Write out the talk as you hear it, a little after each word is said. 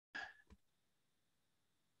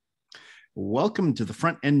Welcome to the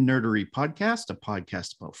Front End Nerdery podcast, a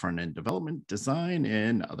podcast about front end development, design,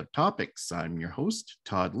 and other topics. I'm your host,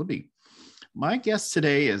 Todd Libby. My guest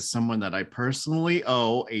today is someone that I personally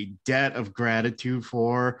owe a debt of gratitude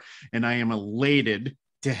for, and I am elated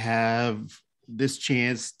to have this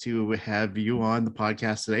chance to have you on the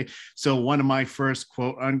podcast today. So one of my first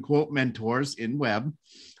quote unquote mentors in web,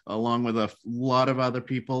 along with a lot of other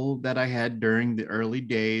people that I had during the early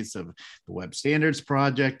days of the Web Standards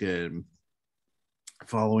Project and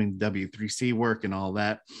following W3C work and all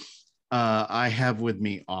that. I have with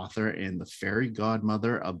me author and the fairy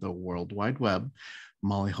godmother of the World Wide Web,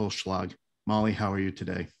 Molly Holzschlag. Molly, how are you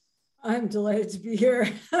today? I'm delighted to be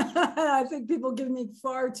here. I think people give me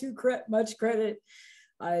far too much credit.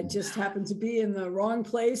 I just happen to be in the wrong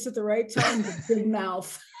place at the right time with a big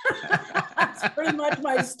mouth. That's pretty much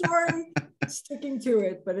my story, sticking to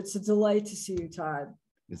it, but it's a delight to see you, Todd.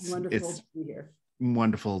 It's wonderful to be here.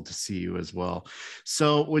 Wonderful to see you as well.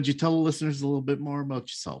 So would you tell the listeners a little bit more about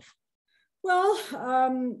yourself? Well,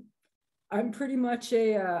 I'm pretty much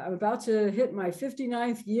I'm about to hit my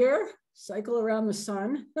 59th year, cycle around the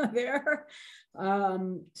sun there.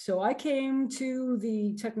 So I came to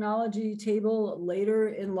the technology table later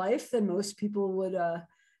in life than most people would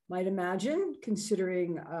might imagine,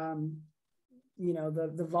 considering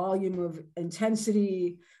the volume of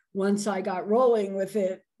intensity once I got rolling with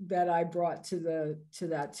it that I brought to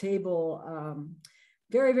that table.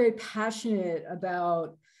 Very, very passionate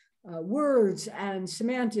about words and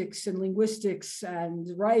semantics and linguistics and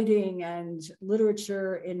writing and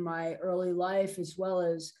literature in my early life, as well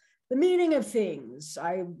as the meaning of things.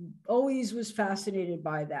 I always was fascinated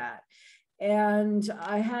by that. And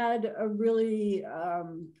I had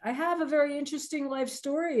I have a very interesting life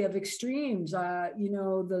story of extremes.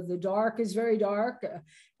 The dark is very dark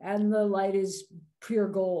and the light is pure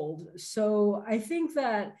gold. So I think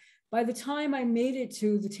that by the time I made it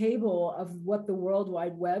to the table of what the World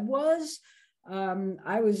Wide Web was,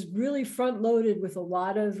 I was really front loaded with a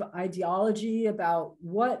lot of ideology about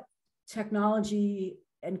what technology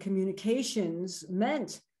and communications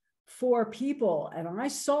meant for people. And I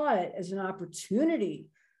saw it as an opportunity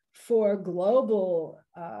for global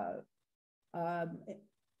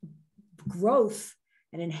growth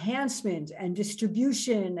and enhancement and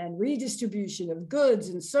distribution and redistribution of goods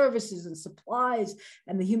and services and supplies,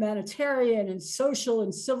 and the humanitarian and social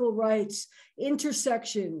and civil rights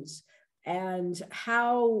intersections, and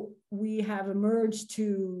how we have emerged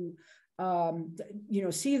to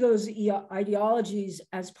see those ideologies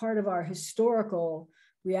as part of our historical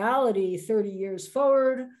reality 30 years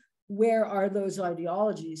forward. Where are those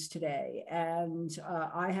ideologies today? And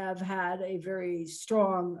I have had a very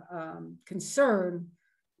strong concern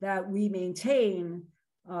that we maintain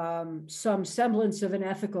some semblance of an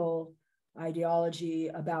ethical ideology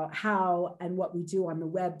about how and what we do on the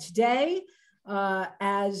web today,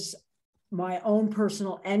 as my own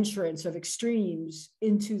personal entrance of extremes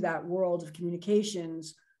into that world of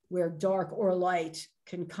communications where dark or light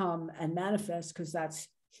can come and manifest, because that's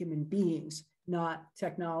human beings, not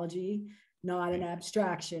technology, not an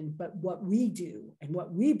abstraction, but what we do and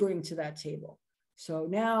what we bring to that table. So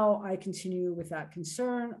now I continue with that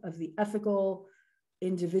concern of the ethical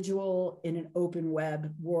individual in an open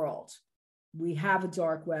web world. We have a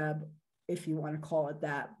dark web, if you want to call it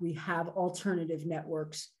that. We have alternative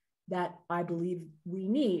networks that I believe we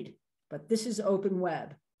need, but this is open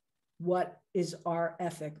web. What is our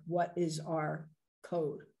ethic? What is our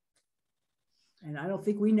code? And I don't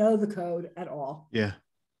think we know the code at all. Yeah,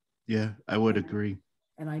 I would agree.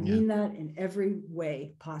 And I mean that in every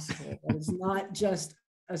way possible. It is not just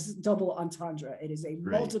a double entendre. It is a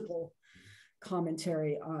multiple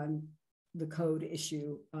commentary on the code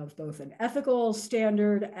issue of both an ethical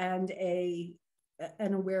standard and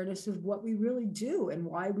an awareness of what we really do and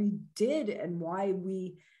why we did and why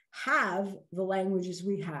we have the languages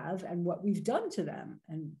we have and what we've done to them.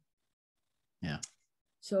 And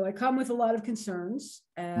so I come with a lot of concerns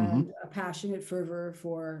and a passionate fervor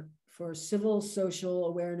for civil social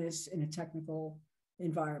awareness in a technical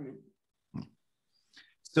environment.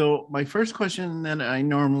 So my first question that I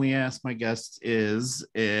normally ask my guests is,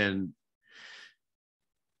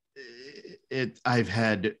 I've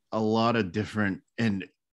had a lot of different and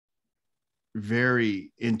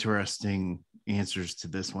very interesting answers to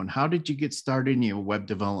this one. How did you get started in your web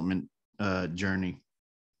development journey?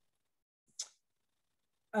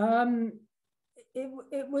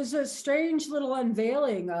 It was a strange little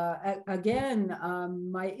unveiling. Again,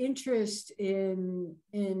 my interest in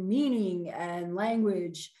meaning and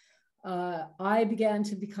language I began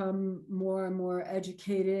to become more and more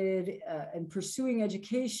educated and pursuing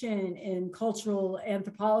education in cultural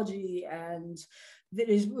anthropology. And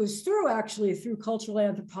was through cultural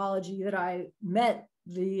anthropology that I met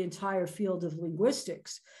the entire field of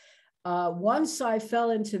linguistics. Once I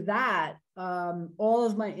fell into that, all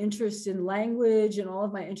of my interest in language and all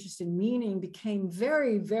of my interest in meaning became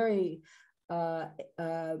very, very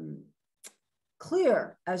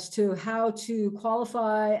clear as to how to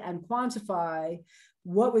qualify and quantify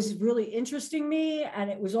what was really interesting me. And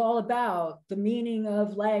it was all about the meaning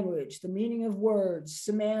of language, the meaning of words,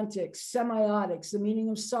 semantics, semiotics, the meaning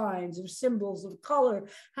of signs, of symbols, of color.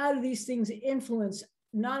 How do these things influence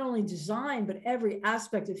not only design, but every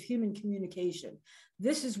aspect of human communication?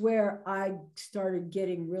 This is where I started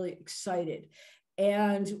getting really excited.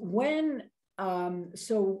 And when,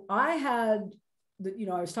 so I had,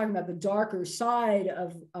 I was talking about the darker side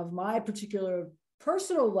of my particular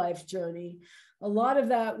personal life journey. A lot of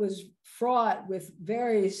that was fraught with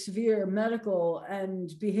very severe medical and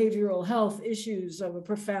behavioral health issues of a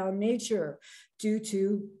profound nature due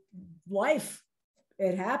to life.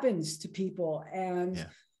 It happens to people. And,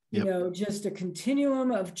 just a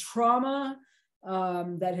continuum of trauma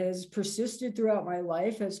that has persisted throughout my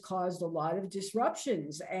life has caused a lot of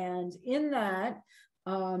disruptions. And in that,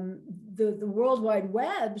 the World Wide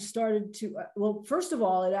Web started to, well, first of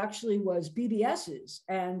all, it actually was BBSs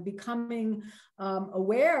and becoming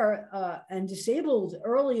aware and disabled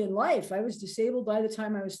early in life. I was disabled by the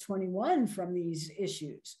time I was 21 from these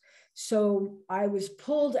issues. So I was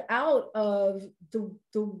pulled out of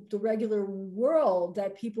the regular world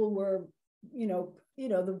that people were,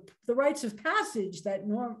 the rites of passage that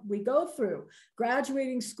we go through,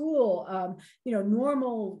 graduating school,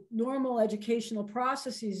 normal educational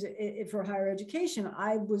processes for higher education.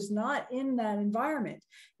 I was not in that environment.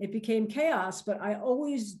 It became chaos, but I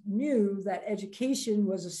always knew that education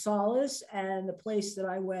was a solace and a place that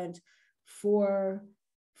I went for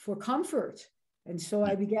comfort. And so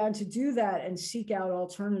I began to do that and seek out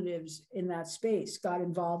alternatives in that space, got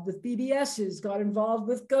involved with BBSs, got involved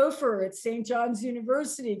with Gopher at St. John's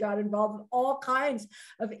University, got involved with all kinds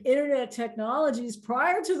of internet technologies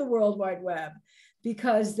prior to the World Wide Web,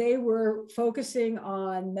 because they were focusing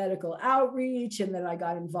on medical outreach. And then I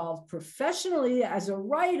got involved professionally as a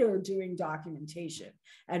writer doing documentation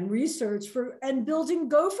and research and building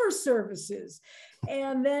Gopher services.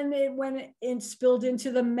 And then it spilled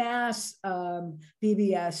into the mass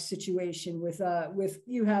BBS situation with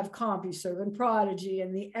you have CompuServe and Prodigy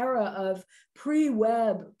and the era of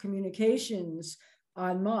pre-web communications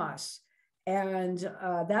en masse. And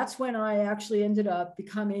that's when I actually ended up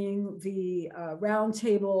becoming the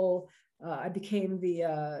roundtable. I became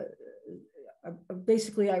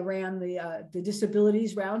basically I ran the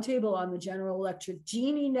disabilities roundtable on the General Electric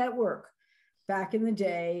Genie network back in the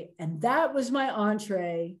day. And that was my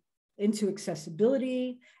entree into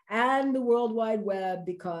accessibility and the World Wide Web,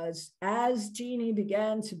 because as Genie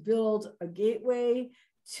began to build a gateway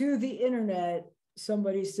to the internet,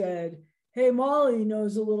 somebody said, hey, Molly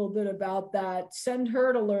knows a little bit about that. Send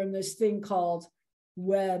her to learn this thing called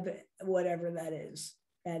web, whatever that is.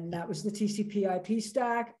 And that was the TCP IP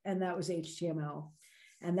stack, and that was HTML.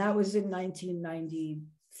 And that was in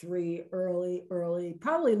 1993, early,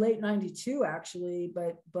 probably late 92 actually,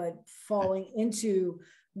 but falling into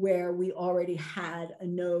where we already had a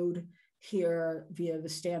node here via the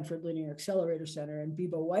Stanford Linear Accelerator Center and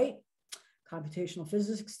Bibo White, computational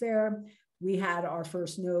physics there. We had our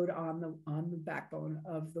first node on the backbone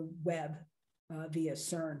of the web via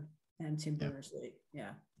CERN and Tim Berners-Lee.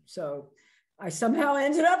 Yeah. So I somehow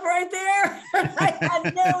ended up right there. I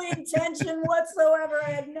had no intention whatsoever.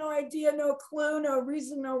 I had no idea, no clue, no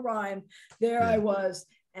reason, no rhyme. There I was.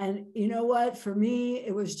 And you know what? For me,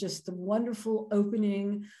 it was just the wonderful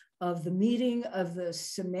opening of the meeting of the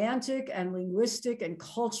semantic and linguistic and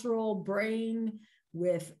cultural brain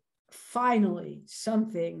with finally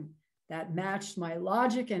something that matched my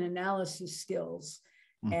logic and analysis skills.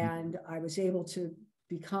 Mm-hmm. And I was able to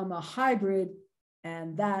become a hybrid,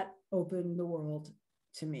 and that opened the world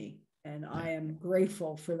to me. And I am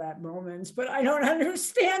grateful for that moment, but I don't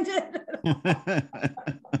understand it.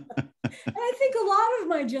 And I think a lot of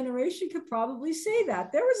my generation could probably say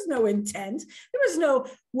that. There was no intent. There was no,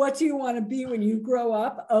 what do you want to be when you grow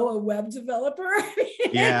up? Oh, a web developer?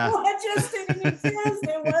 It just didn't exist.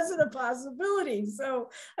 It wasn't a possibility. So,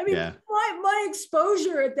 I mean, my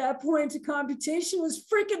exposure at that point to computation was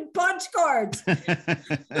freaking punch cards.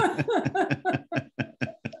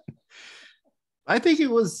 I think it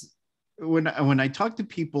was when I talked to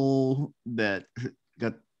people that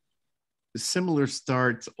got similar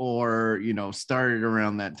starts or, started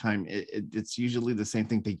around that time, it's usually the same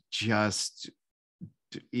thing. They just,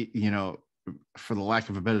 for the lack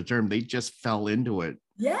of a better term, they just fell into it.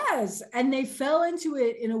 Yes. And they fell into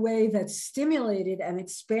it in a way that stimulated and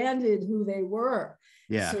expanded who they were.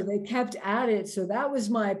 Yeah. So they kept at it. So that was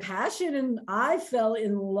my passion. And I fell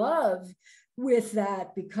in love with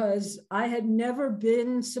that because I had never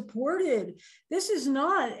been supported. This is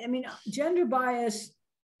not, gender bias,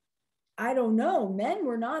 I don't know. Men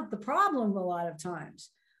were not the problem a lot of times.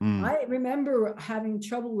 I remember having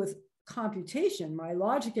trouble with computation. My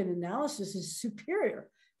logic and analysis is superior.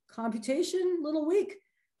 Computation, little weak.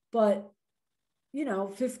 But,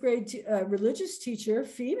 fifth grade religious teacher,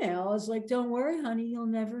 female, is like, don't worry, honey, you'll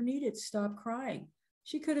never need it. Stop crying.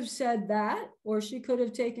 She could have said that, or she could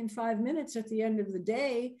have taken 5 minutes at the end of the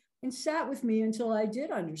day and sat with me until I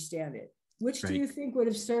did understand it. Which do you think would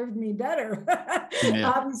have served me better?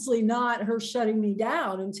 Yeah. Obviously not her shutting me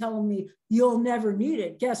down and telling me, you'll never need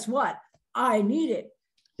it. Guess what? I need it.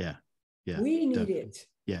 Yeah. Yeah. We need it.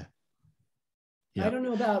 Yeah. I don't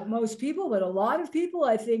know about most people, but a lot of people,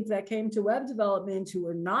 I think, that came to web development who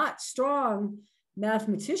were not strong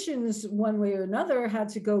mathematicians one way or another had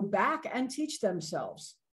to go back and teach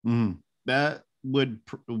themselves. That would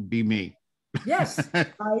be me. Yes,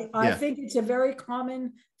 I think it's a very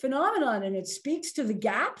common phenomenon, and it speaks to the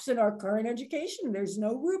gaps in our current education. There's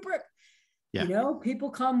no rubric. Yeah. People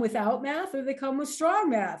come without math, or they come with strong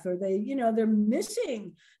math, or they're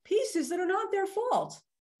missing pieces that are not their fault.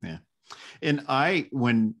 Yeah. And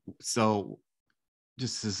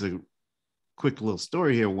just as a quick little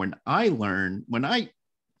story here, when I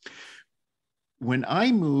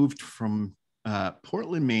moved from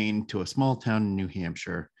Portland, Maine to a small town in New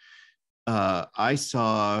Hampshire, I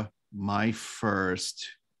saw my first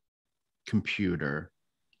computer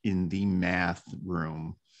in the math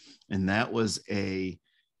room, and that was a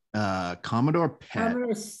Commodore PET.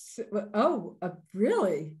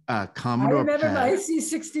 Really? Commodore I remember PET. my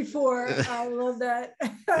C64. I love that.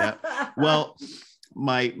 Yeah. Well,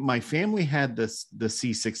 my family had the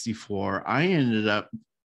C64. I ended up,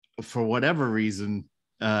 for whatever reason,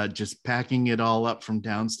 just packing it all up from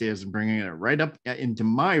downstairs and bringing it right up into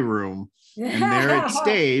my room, and there it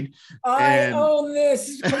stayed. I own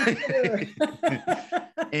this computer.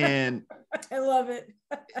 And I love it.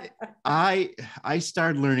 I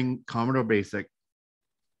started learning Commodore Basic.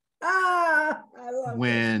 I love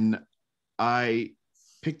when it. I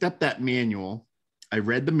picked up that manual. I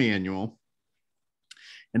read the manual,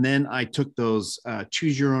 and then I took those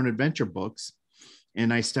choose your own adventure books,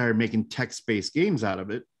 and I started making text-based games out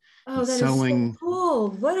of it. Oh, that is so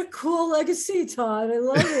cool. What a cool legacy, Todd. I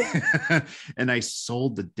love it. And I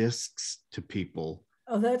sold the discs to people.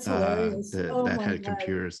 Oh, that's hilarious. That had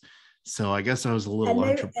computers. So I guess I was a little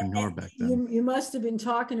entrepreneur back then. You must have been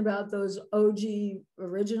talking about those OG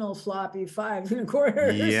original floppy 5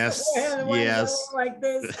 1/4. Yes. Yes. Like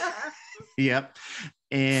this. Yep.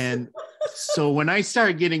 And so when I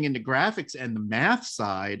started getting into graphics and the math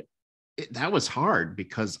side, that was hard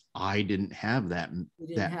because I didn't have that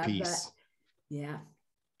piece. Yeah.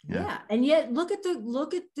 And yet look at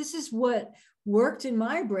this is what worked in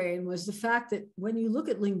my brain, was the fact that when you look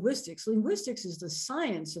at linguistics is the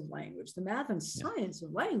science of language, the math and science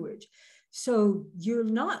of language. So you're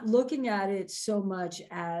not looking at it so much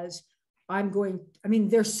as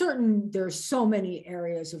there's so many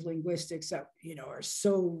areas of linguistics that, are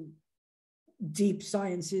so deep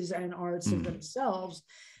sciences and arts of themselves.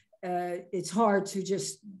 It's hard to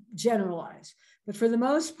just generalize. But for the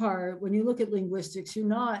most part, when you look at linguistics,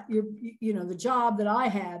 the job that I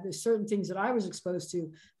had, there's certain things that I was exposed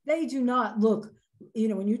to, they do not look,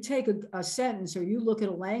 when you take a sentence or you look at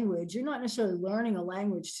a language, you're not necessarily learning a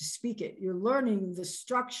language to speak it. You're learning the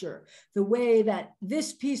structure, the way that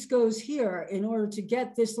this piece goes here in order to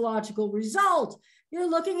get this logical result. You're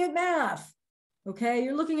looking at math, okay?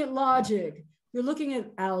 You're looking at logic. You're looking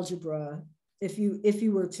at algebra, if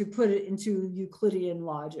you were to put it into Euclidean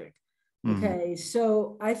logic. Okay,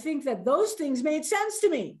 so I think that those things made sense to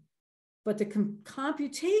me, but the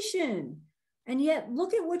computation, and yet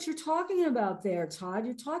look at what you're talking about there, Todd.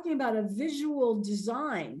 You're talking about a visual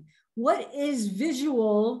design. What is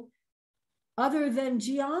visual other than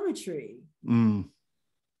geometry?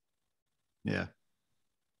 Yeah.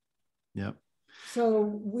 Yep. So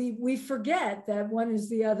we forget that one is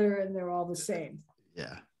the other and they're all the same.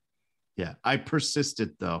 Yeah. Yeah. I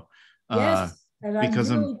persisted though. Yes. And I'm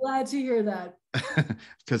really glad to hear that.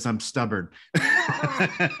 Because I'm stubborn.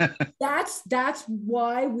 That's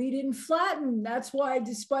why we didn't flatten. That's why,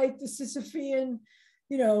 despite the Sisyphean,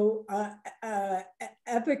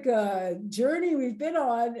 epic journey we've been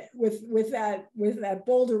on with that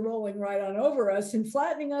boulder rolling right on over us and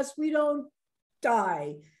flattening us, we don't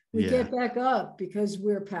die. We get back up because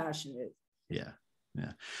we're passionate. Yeah.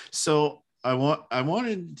 So I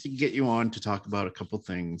wanted to get you on to talk about a couple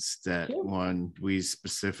things that one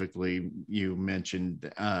you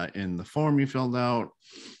mentioned in the form you filled out,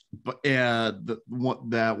 but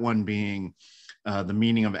that one being the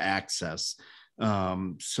meaning of access.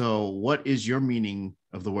 So what is your meaning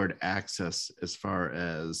of the word access as far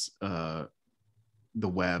as the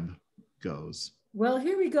web goes? Well,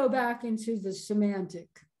 here we go back into the semantic,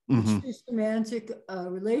 semantic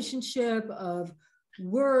relationship of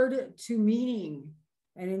word to meaning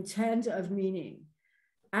and intent of meaning.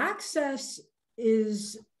 Access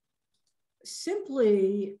is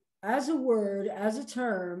simply, as a word, as a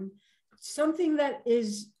term, something that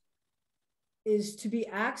is to be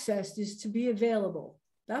accessed, is to be available.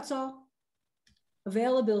 That's all.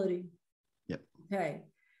 Availability. Yep. Okay.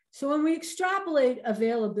 So when we extrapolate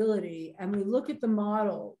availability and we look at the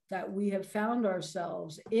model that we have found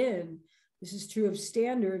ourselves in, this is true of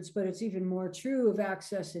standards, but it's even more true of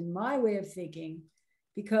access in my way of thinking,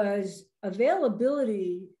 because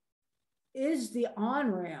availability is the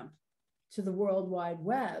on-ramp to the World Wide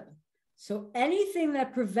Web. So anything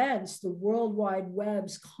that prevents the World Wide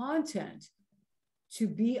Web's content to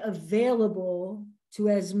be available to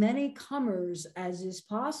as many comers as is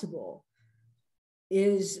possible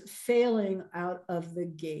is failing out of the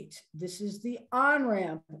gate. This is the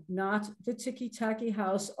on-ramp, not the ticky-tacky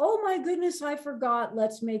house. Oh my goodness, I forgot.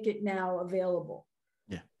 Let's make it now available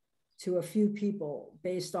to a few people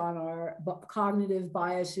based on our cognitive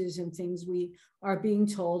biases and things we are being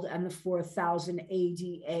told, and the 4,000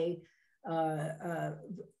 ADA,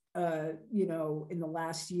 in the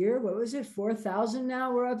last year, what was it? 4,000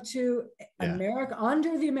 now we're up to America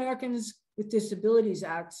under the Americans with Disabilities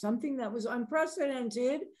Act, something that was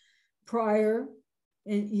unprecedented prior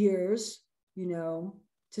in years,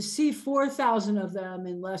 to see 4,000 of them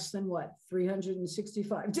in less than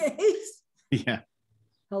 365 days. Yeah.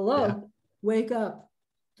 Hello, wake up.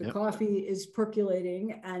 The coffee is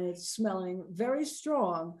percolating and it's smelling very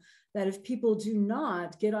strong, that if people do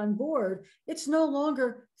not get on board, it's no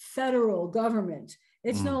longer federal government.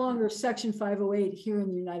 It's no longer Section 508 here in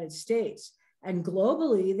the United States. And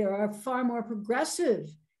globally, there are far more progressive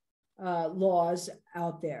laws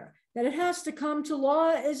out there. That it has to come to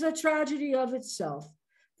law is a tragedy of itself.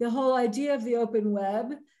 The whole idea of the open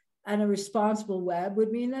web and a responsible web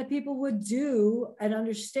would mean that people would do and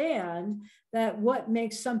understand that what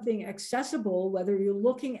makes something accessible, whether you're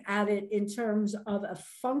looking at it in terms of a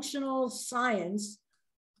functional science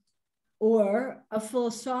or a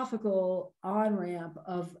philosophical on-ramp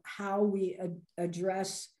of how we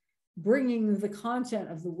address bringing the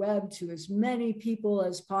content of the web to as many people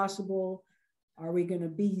as possible. Are we going to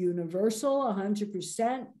be universal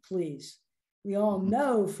 100%? Please. We all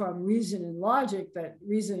know from reason and logic that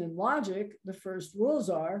the first rules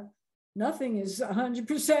are nothing is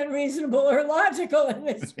 100% reasonable or logical in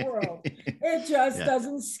this world. It just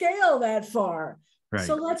doesn't scale that far. Right.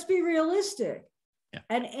 So let's be realistic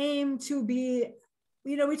and aim to be,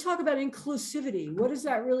 we talk about inclusivity. What does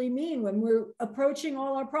that really mean when we're approaching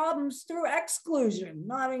all our problems through exclusion,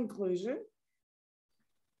 not inclusion?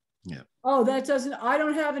 Yeah. Oh, I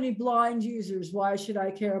don't have any blind users. Why should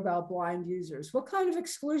I care about blind users? What kind of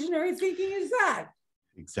exclusionary thinking is that?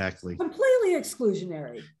 Exactly. Completely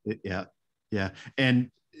exclusionary. Yeah.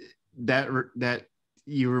 And that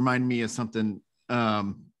you remind me of something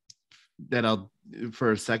that I'll,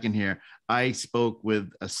 for a second here. I spoke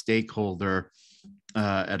with a stakeholder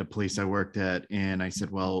at a place I worked at, and I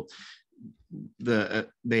said, well,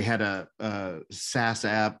 they had a SaaS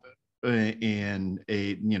app and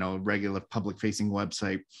a regular public facing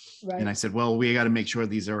website, and I said, well, we got to make sure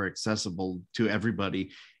these are accessible to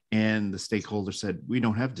everybody, and the stakeholder said, we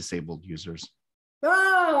don't have disabled users.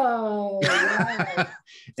 Oh, wow.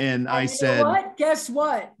 And I said, what? Guess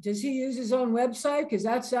what? Does he use his own website? Because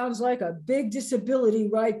that sounds like a big disability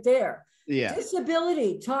right there.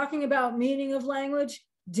 Disability, talking about meaning of language,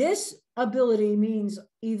 disability means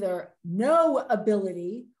either no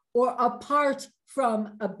ability or apart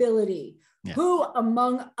from ability. Who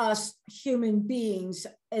among us human beings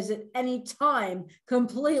is at any time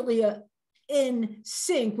completely in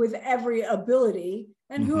sync with every ability?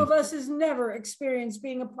 And who of us has never experienced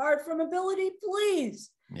being apart from ability? Please.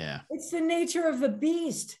 It's the nature of the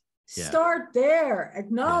beast. Start there.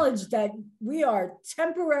 Acknowledge that we are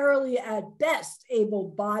temporarily at best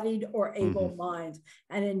able-bodied or able-minded.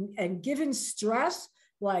 And given stress,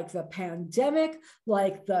 like the pandemic,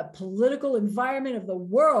 like the political environment of the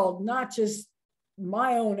world, not just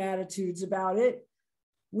my own attitudes about it.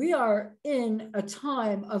 We are in a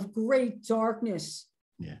time of great darkness.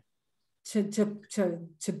 Yeah. To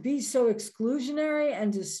be so exclusionary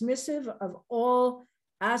and dismissive of all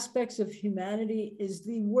aspects of humanity is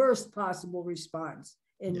the worst possible response,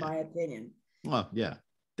 in my opinion. Well, yeah,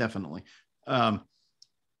 definitely. I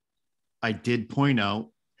did point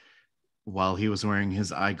out while he was wearing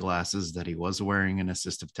his eyeglasses that he was wearing an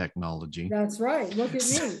assistive technology. That's right. Look at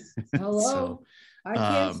me. Hello. So, I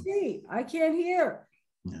can't see. I can't hear.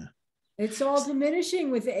 Yeah. It's all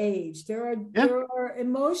diminishing with age. There are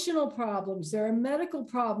emotional problems. There are medical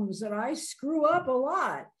problems that I screw up a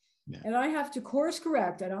lot. Yeah. And I have to course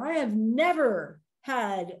correct. And I have never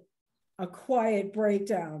had a quiet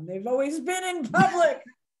breakdown. They've always been in public.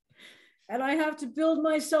 And I have to build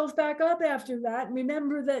myself back up after that. And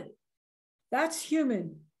remember that that's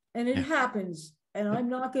human and it happens. And I'm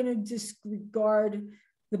not going to disregard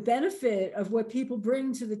the benefit of what people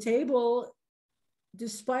bring to the table,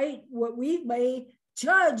 despite what we may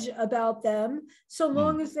judge about them, so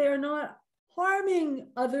long as they are not harming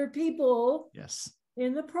other people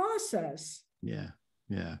in the process. Yeah.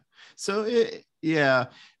 Yeah. So,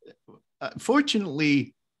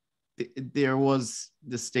 fortunately, there was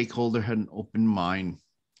the stakeholder had an open mind,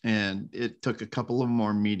 and it took a couple of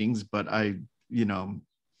more meetings, but I,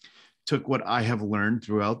 took what I have learned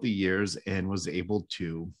throughout the years and was able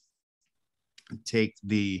to take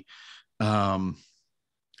the, I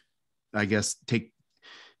guess, take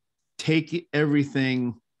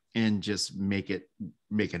everything and just make it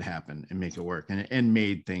happen and make it work, and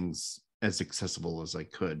made things as accessible as I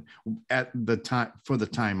could at the time, for the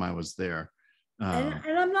time I was there.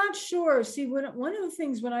 And I'm not sure. See, one of the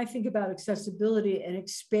things when I think about accessibility and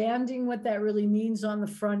expanding what that really means on the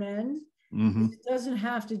front end, it doesn't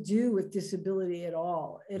have to do with disability at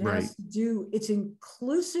all. It has to do, it's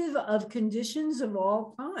inclusive of conditions of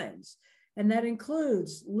all kinds. And that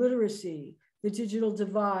includes literacy, the digital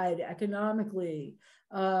divide economically,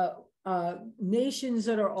 nations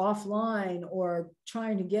that are offline or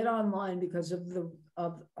trying to get online because of the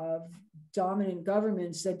dominant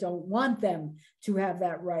governments that don't want them to have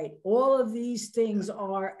that right. All of these things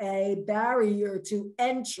are a barrier to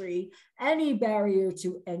entry. Any barrier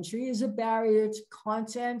to entry is a barrier to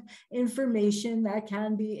content, information that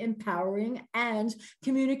can be empowering, and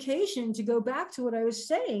communication, to go back to what I was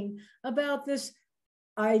saying about this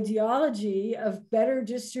ideology of better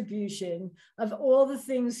distribution of all the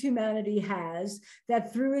things humanity has,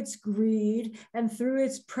 that through its greed and through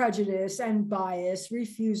its prejudice and bias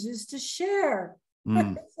refuses to share.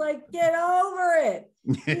 It's like, get over it.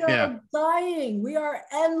 We are dying. We are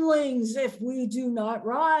endlings if we do not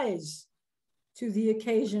rise to the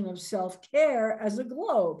occasion of self-care as a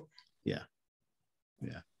globe. Yeah.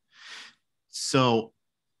 So,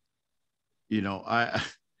 I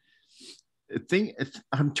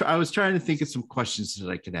was trying to think of some questions that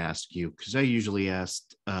I could ask you, because I usually ask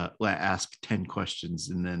 10 questions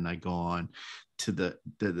and then I go on to the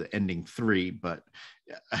ending 3. But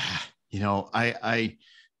I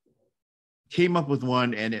came up with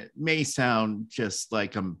one, and it may sound just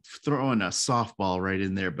like I'm throwing a softball right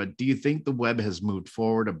in there. But do you think the web has moved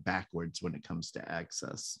forward or backwards when it comes to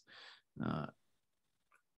access?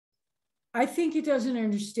 I think it doesn't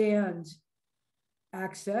understand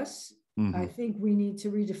access. I think we need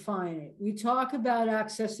to redefine it. We talk about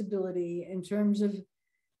accessibility in terms of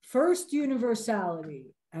first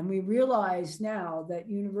universality, and we realize now that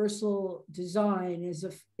universal design is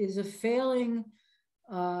a failing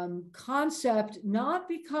concept, not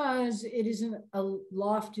because it isn't a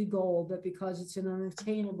lofty goal, but because it's an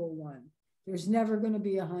unattainable one. There's never going to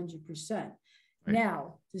be 100%. Right.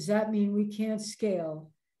 Now, does that mean we can't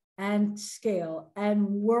scale and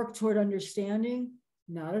work toward understanding?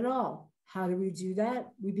 Not at all. How do we do that?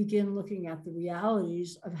 We begin looking at the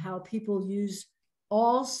realities of how people use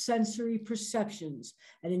all sensory perceptions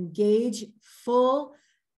and engage full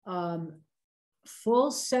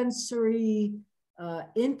sensory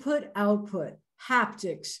input, output,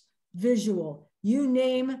 haptics, visual, you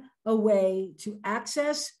name a way to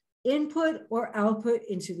access input or output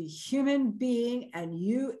into the human being, and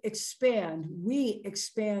we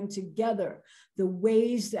expand together the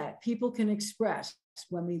ways that people can express.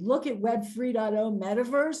 When we look at Web 3.0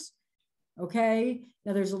 metaverse, okay,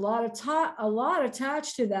 now there's a lot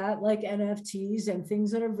attached to that, like NFTs and things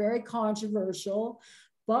that are very controversial.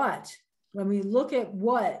 But when we look at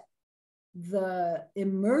what the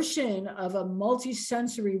immersion of a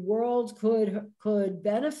multisensory world could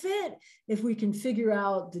benefit if we can figure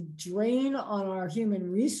out the drain on our human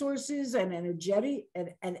resources and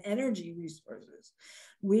energy resources.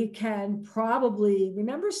 We can probably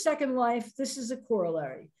remember Second Life. This is a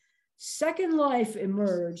corollary. Second Life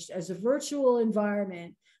emerged as a virtual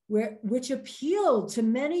environment which appealed to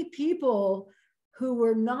many people who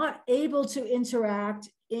were not able to interact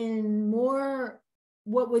in more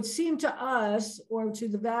what would seem to us, or to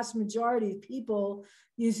the vast majority of people,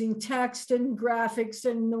 using text and graphics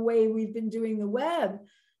and the way we've been doing the web,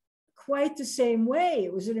 quite the same way.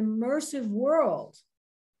 It was an immersive world.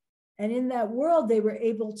 And in that world, they were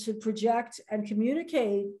able to project and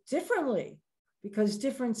communicate differently, because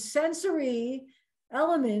different sensory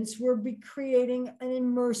elements were creating an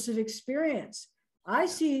immersive experience. I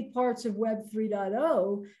see parts of Web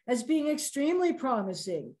 3.0 as being extremely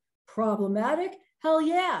promising. Problematic? Hell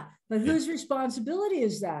yeah. But whose responsibility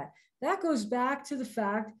is that? That goes back to the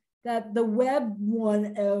fact that the Web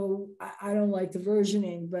 1.0, I don't like the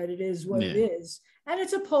versioning, but it is what it is. And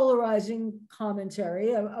it's a polarizing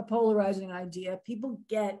commentary, a polarizing idea. People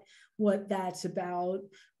get what that's about,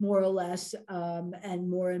 more or less, and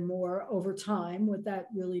more over time, what that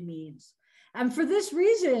really means. And for this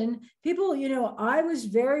reason, people, I was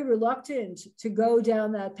very reluctant to go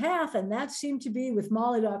down that path. And that seemed to be with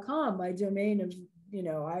Molly.com, my domain of,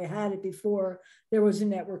 I had it before there was a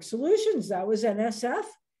Network Solutions. That was NSF,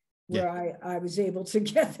 where I was able to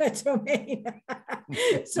get that domain.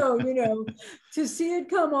 So, to see it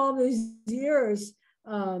come all these years,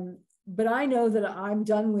 but I know that I'm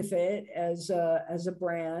done with it as a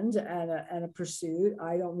brand and a pursuit.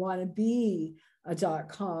 I don't want to be a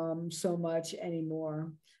 .com so much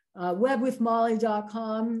anymore.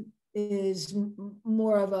 Webwithmolly.com is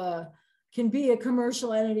more of can be a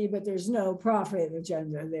commercial entity, but there's no profit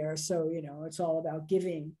agenda there. So, it's all about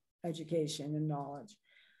giving education and knowledge.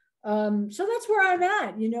 So that's where I'm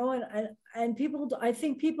at, and people, I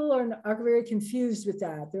think people are very confused with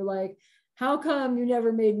that. They're like, how come you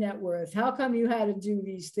never made net worth? How come you had to do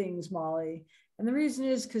these things, Molly? And the reason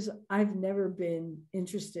is because I've never been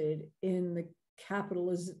interested in the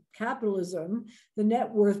capitalism, the net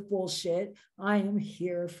worth bullshit. I am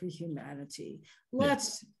here for humanity.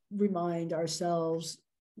 Let's remind ourselves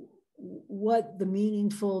what the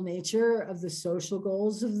meaningful nature of the social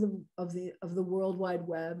goals of the World Wide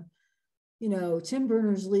Web. Tim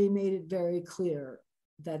Berners-Lee made it very clear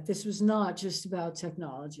that this was not just about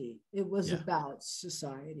technology. It was about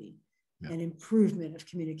society and improvement of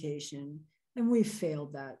communication. And we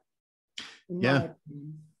failed that.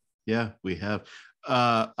 Yeah, we have.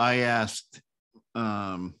 I asked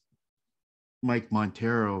Mike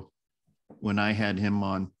Montero when I had him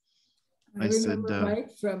on. I said,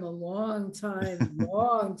 Mike from a long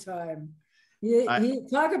time. He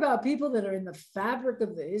talk about people that are in the fabric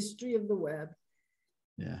of the history of the web.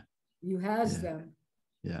 Yeah. You has them.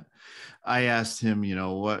 Yeah. I asked him,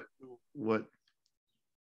 what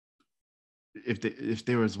if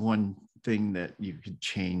there was one thing that you could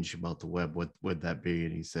change about the web, what would that be?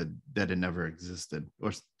 And he said that it never existed,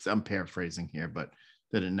 or I'm paraphrasing here, but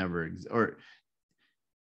that it never, or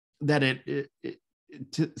that it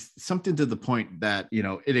something to the point that,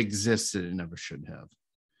 it existed and never should have.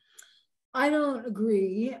 I don't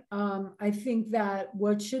agree. I think that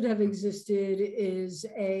what should have existed is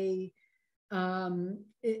it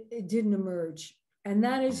didn't emerge, and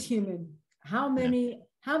that is human. How many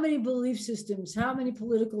belief systems, how many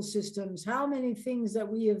political systems, how many things that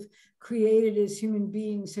we have created as human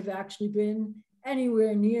beings have actually been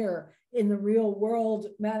anywhere near in the real world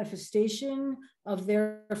manifestation of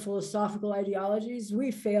their philosophical ideologies?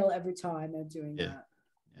 We fail every time at doing that.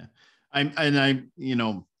 Yeah.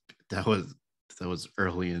 That was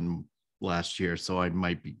early in last year, so I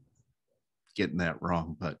might be getting that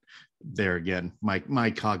wrong, but there again,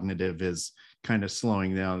 my cognitive is kind of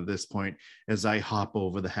slowing down at this point as I hop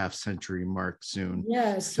over the half-century mark soon.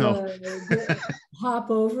 Yes, so hop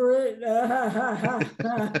over it.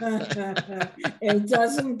 It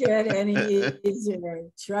doesn't get any easier.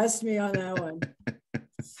 Trust me on that one.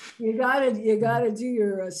 You gotta do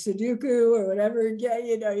your Sudoku or whatever.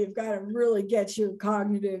 You've got to really get your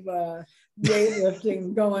cognitive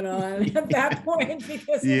weightlifting going on at that point,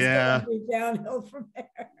 because it's gonna be downhill from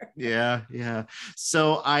there. Yeah.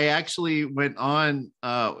 So I actually went on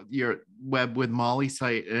your Web with Molly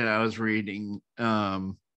site, and I was reading,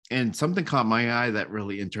 and something caught my eye that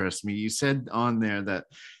really interests me. You said on there that,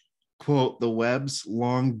 quote, the web's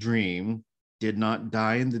long dream did not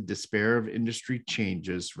die in the despair of industry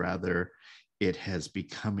changes. Rather, it has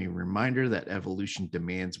become a reminder that evolution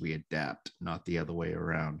demands we adapt, not the other way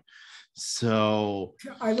around. So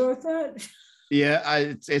I wrote that. yeah,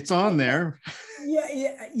 it's on there.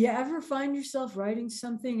 Yeah. You ever find yourself writing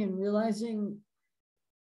something and realizing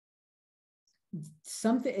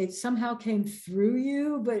something, it somehow came through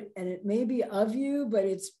you, and it may be of you, but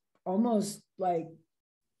it's almost like,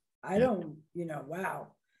 I don't, wow,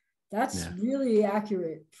 that's really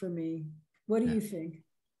accurate for me. What do you think?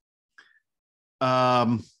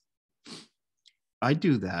 I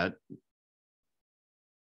do that.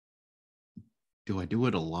 Do I do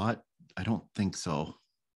it a lot? I don't think so.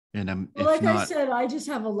 And I said, I just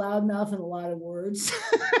have a loud mouth and a lot of words.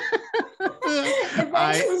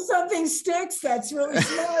 Eventually something sticks. That's really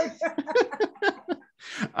smart.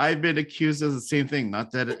 I've been accused of the same thing.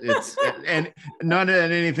 Not that it's and not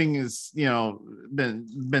that anything is,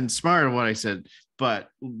 been smart of what I said, but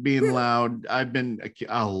being loud. I've been,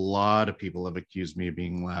 a lot of people have accused me of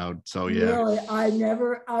being loud. So yeah. Really, I've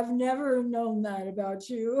never known that about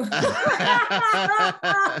you.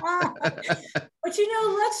 But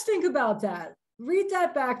let's think about that. Read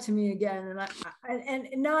that back to me again, and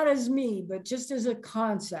not as me, but just as a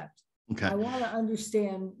concept. Okay. I want to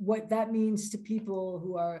understand what that means to people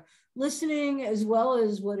who are listening, as well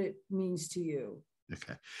as what it means to you.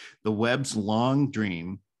 Okay. The web's long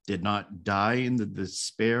dream did not die in the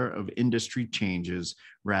despair of industry changes.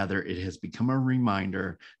 Rather, it has become a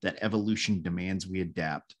reminder that evolution demands we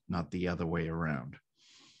adapt, not the other way around.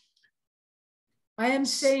 I am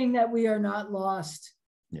saying that we are not lost.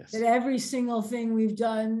 Yes. That every single thing we've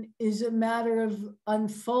done is a matter of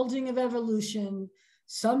unfolding of evolution,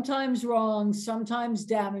 sometimes wrong, sometimes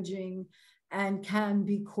damaging, and can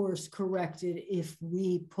be course corrected if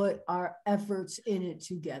we put our efforts in it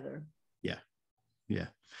together. Yeah. Yeah.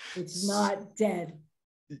 It's not dead.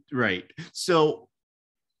 Right. So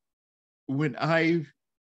when I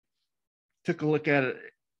took a look at it,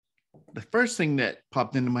 the first thing that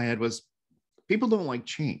popped into my head was people don't like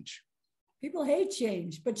change. People hate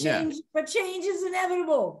change, but change is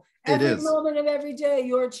inevitable. Every moment of every day,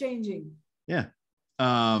 you're changing. Yeah.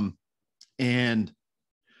 And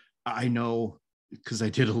I know, because I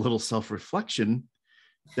did a little self-reflection,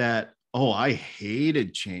 that, I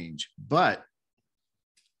hated change. But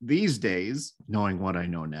these days, knowing what I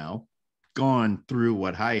know now, gone through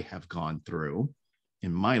what I have gone through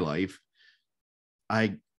in my life,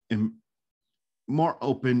 I am more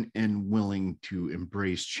open and willing to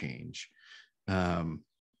embrace change.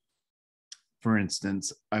 For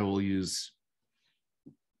instance, I will use,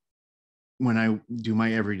 when I do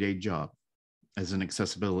my everyday job as an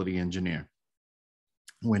accessibility engineer,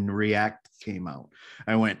 when React came out,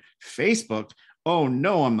 I went, Facebook, oh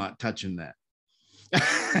no, I'm not touching that.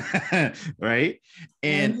 Right?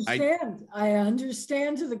 And I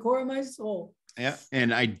understand to the core of my soul. Yeah.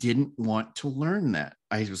 And I didn't want to learn that.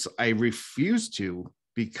 I refused to,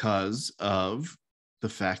 because of the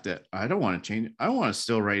fact that I don't want to change. I want to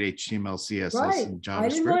still write HTML, CSS, and JavaScript. I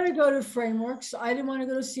didn't want to go to frameworks. I didn't want to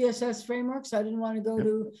go to CSS frameworks. I didn't want to go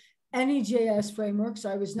to any JS frameworks.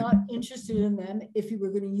 I was not interested in them. If you were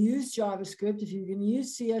going to use JavaScript, if you were going to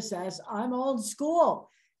use CSS, I'm old school.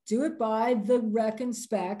 Do it by the rec and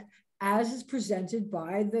spec as is presented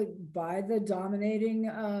by the dominating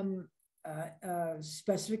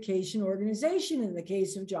specification organization. In the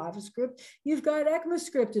case of JavaScript, you've got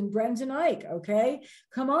ECMAScript and Brendan Eich. Okay,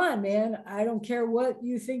 come on, man. I don't care what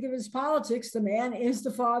you think of his politics. The man is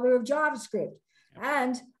the father of JavaScript,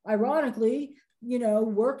 and ironically,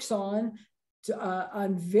 works on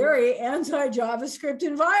very anti-JavaScript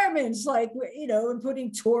environments, like, and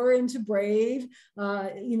putting Tor into Brave,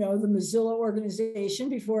 the Mozilla organization,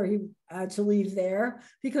 before he had to leave there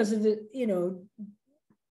because of the,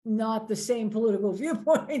 not the same political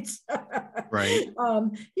viewpoints. Right. The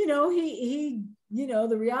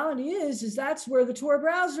reality is that's where the Tor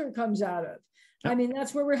browser comes out of. I mean,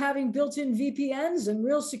 that's where we're having built-in VPNs and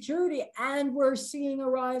real security, and we're seeing a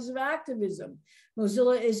rise of activism.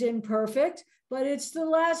 Mozilla is imperfect, but it's the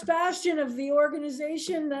last bastion of the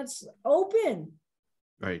organization that's open.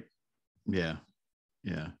 Right. Yeah.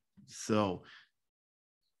 Yeah. So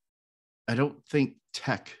I don't think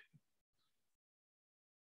tech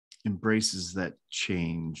embraces that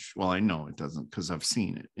change. Well, I know it doesn't, because I've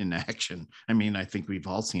seen it in action. I mean, I think we've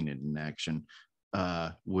all seen it in action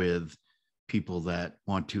with people that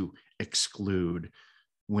want to exclude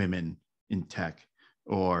women in tech,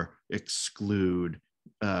 or exclude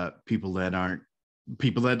people that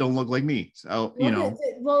don't look like me. So,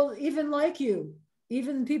 well, even like you,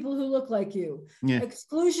 even people who look like you. Yeah.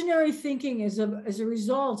 Exclusionary thinking is a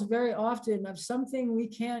result very often of something we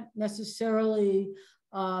can't necessarily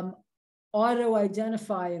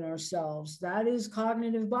auto-identify in ourselves. That is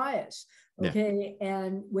cognitive bias. Okay. Yeah.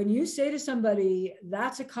 And when you say to somebody,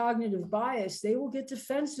 that's a cognitive bias, they will get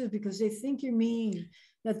defensive because they think you mean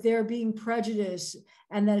that they're being prejudiced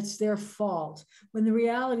and that it's their fault. When the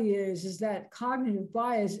reality is that cognitive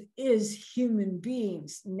bias is human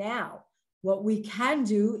beings. Now, what we can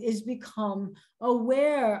do is become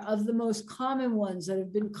aware of the most common ones that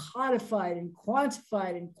have been codified and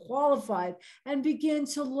quantified and qualified, and begin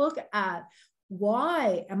to look at,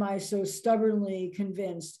 why am I so stubbornly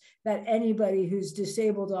convinced that anybody who's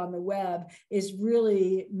disabled on the web is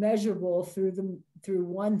really measurable through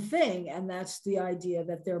one thing, and that's the idea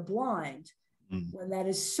that they're blind, when that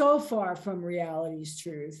is so far from reality's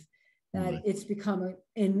truth that it's become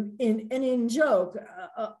in joke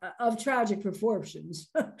of tragic proportions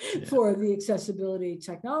for the accessibility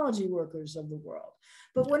technology workers of the world.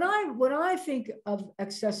 But when I think of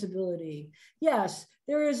accessibility, yes,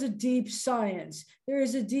 there is a deep science, there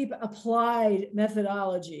is a deep applied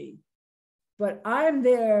methodology, but I'm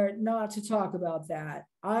there not to talk about that.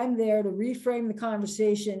 I'm there to reframe the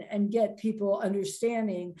conversation and get people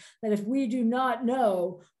understanding that if we do not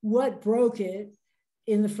know what broke it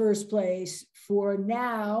in the first place, for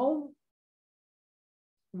now,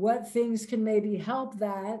 what things can maybe help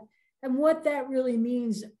that, and what that really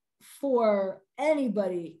means for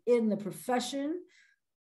anybody in the profession,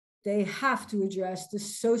 they have to address the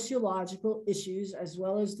sociological issues as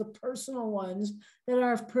well as the personal ones that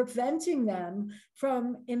are preventing them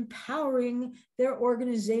from empowering their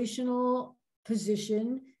organizational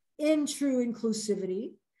position in true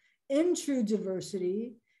inclusivity, in true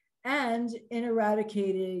diversity, and in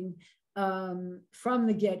eradicating from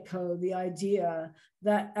the get-go the idea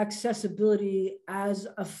that accessibility as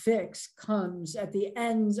a fix comes at the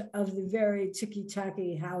end of the very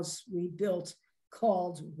ticky-tacky house we built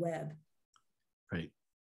called web. Right.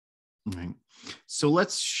 Right. So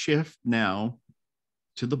let's shift now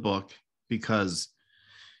to the book, because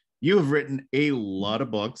you have written a lot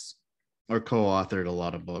of books or co-authored a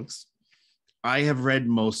lot of books. I have read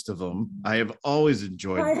most of them. I have always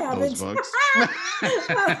enjoyed those books.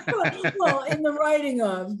 Well, in the writing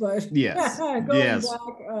of, but yes, going yes. back,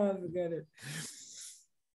 oh, forget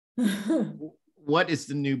it. What is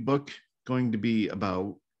the new book going to be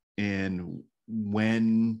about, and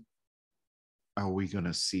when are we going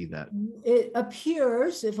to see that? It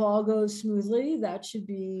appears, if all goes smoothly, that should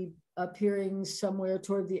be appearing somewhere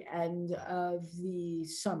toward the end of the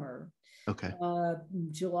summer. Okay.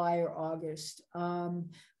 July or August.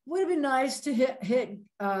 Would have been nice to hit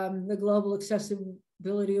the Global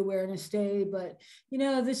Accessibility Awareness Day, but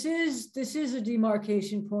this is a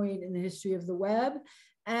demarcation point in the history of the web,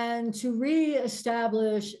 and to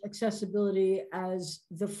reestablish accessibility as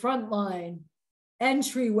the frontline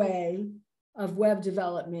entryway of web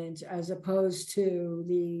development, as opposed to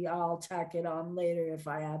the I'll tack it on later if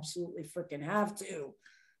I absolutely freaking have to.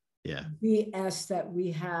 Yeah. BS that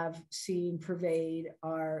we have seen pervade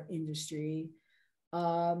our industry.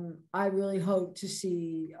 I really hope to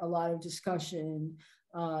see a lot of discussion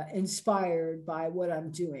inspired by what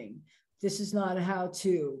I'm doing. This is not a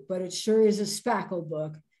how-to, but it sure is a spackle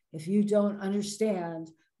book. If you don't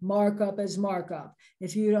understand markup as markup,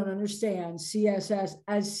 if you don't understand CSS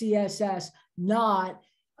as CSS, not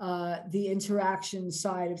the interaction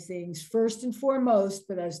side of things first and foremost,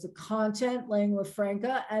 but as the content lingua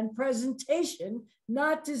franca and presentation,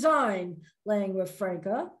 not design lingua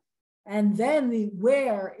franca, and then the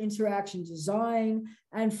where interaction design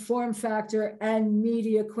and form factor and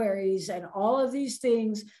media queries and all of these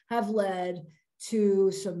things have led to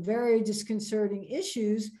some very disconcerting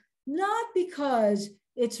issues, not because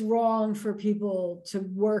it's wrong for people to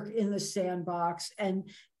work in the sandbox and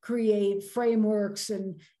create frameworks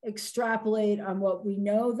and extrapolate on what we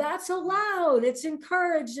know. That's allowed, it's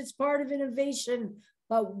encouraged, it's part of innovation.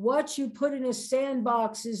 But what you put in a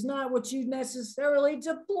sandbox is not what you necessarily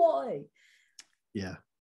deploy. Yeah.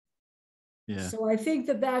 Yeah. So I think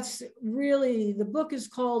that's really, the book is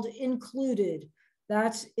called Included.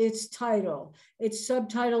 That's its title. Its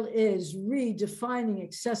subtitle is Redefining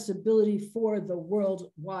Accessibility for the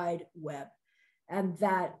World Wide Web. And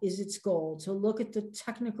that is its goal, to look at the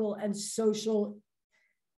technical and social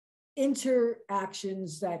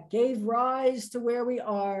interactions that gave rise to where we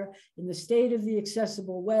are in the state of the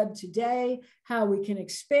accessible web today, how we can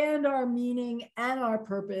expand our meaning and our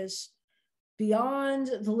purpose beyond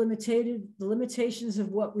the limitations of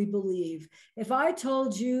what we believe. If I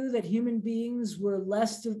told you that human beings were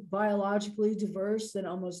less biologically diverse than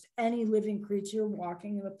almost any living creature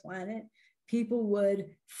walking on the planet, people would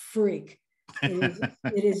freak.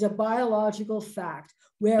 It is a biological fact.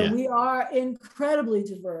 Where we are incredibly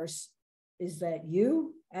diverse, is that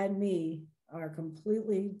you and me are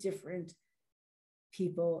completely different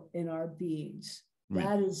people in our beings. Right.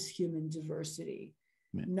 That is human diversity,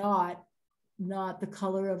 right. not the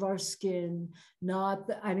color of our skin, not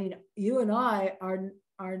the, I mean, you and I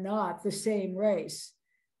are not the same race.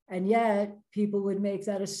 And yet people would make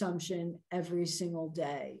that assumption every single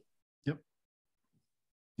day. Yep.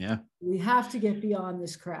 Yeah. We have to get beyond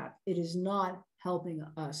this crap. It is not helping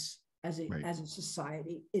us as a, right. as a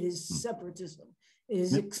society. It is separatism. It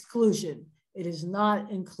is yep. exclusion. It is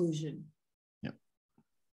not inclusion. Yep.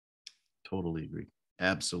 Totally agree.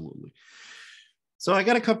 Absolutely. So I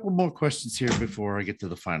got a couple more questions here before I get to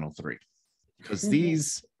the final three, because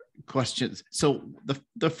these questions. So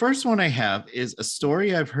the first one I have is a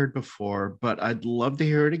story I've heard before, but I'd love to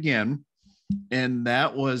hear it again. And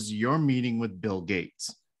that was your meeting with Bill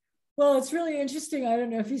Gates. Well, it's really interesting. I don't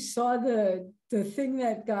know if you saw the thing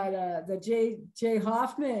that got the Jay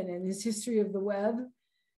Hoffman and his history of the web.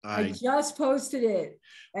 I just posted it,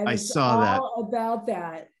 and I it's saw all about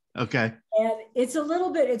that. Okay. And it's a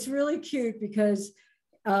little bit, it's really cute because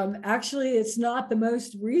actually it's not the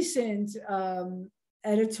most recent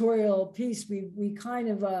editorial piece. We kind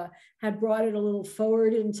of had brought it a little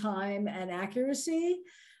forward in time and accuracy,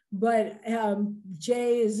 but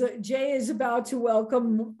Jay is about to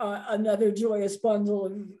welcome another joyous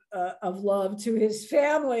bundle of love to his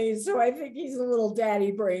family. So I think he's a little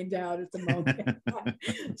daddy brained out at the moment.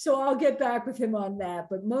 So I'll get back with him on that.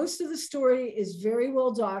 But most of the story is very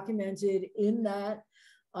well documented in that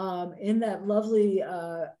lovely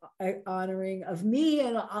honoring of me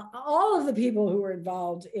and all of the people who were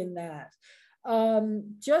involved in that.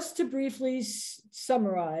 Just to briefly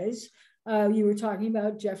summarize, you were talking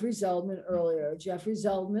about Jeffrey Zeldman earlier. Jeffrey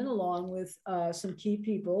Zeldman, along with some key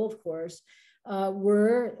people, of course,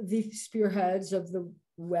 were the spearheads of the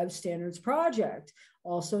Web Standards Project,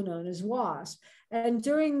 also known as WASP. And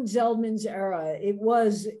during Zeldman's era, it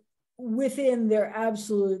was within their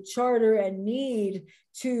absolute charter and need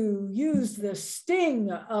to use the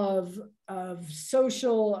sting of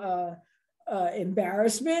social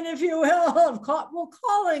embarrassment, if you will, of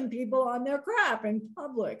calling people on their crap in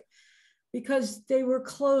public, because they were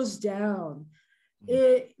closed down.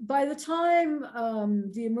 By the time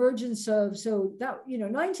the emergence of,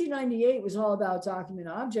 1998 was all about document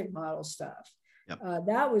object model stuff. Yep.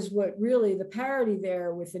 That was what really the parody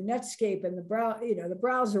there with the Netscape and the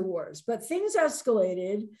browser wars. But things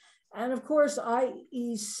escalated, and of course,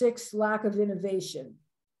 IE6 lack of innovation.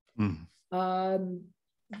 Steve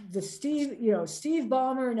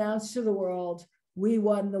Ballmer announced to the world, "We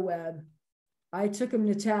won the web." I took him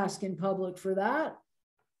to task in public for that.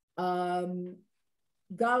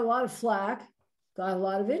 Got a lot of flack, got a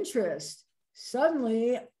lot of interest.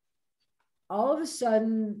 Suddenly, all of a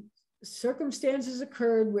sudden, circumstances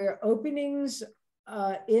occurred where openings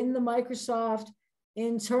in the Microsoft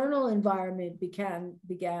internal environment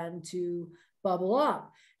began to bubble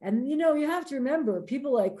up. And you have to remember,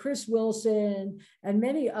 people like Chris Wilson and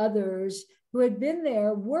many others who had been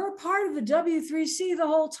there were part of the W3C the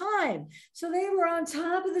whole time. So they were on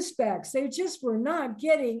top of the specs. They just were not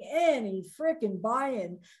getting any freaking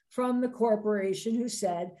buy-in from the corporation who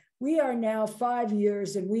said, we are now 5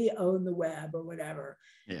 years and we own the web or whatever.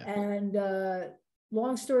 Yeah. And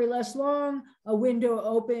long story less long, a window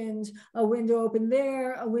opened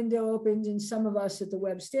there, a window opened in some of us at the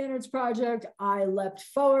Web Standards Project. I leapt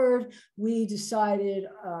forward. We decided,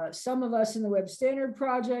 some of us in the Web Standard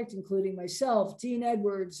Project, including myself, Dean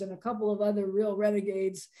Edwards, and a couple of other real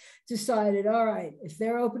renegades, decided, all right, if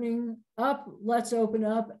they're opening up, let's open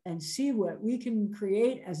up and see what we can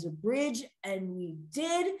create as a bridge. And we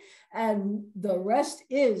did, and the rest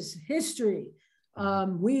is history.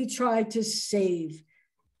 We tried to save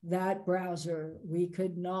that browser. We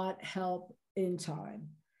could not help in time.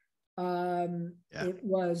 It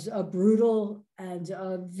was a brutal and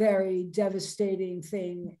a very devastating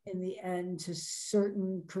thing in the end to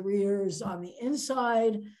certain careers on the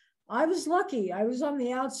inside. I was lucky. I was on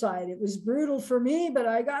the outside. It was brutal for me, but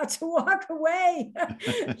I got to walk away.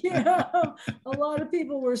 A lot of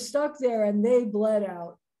people were stuck there and they bled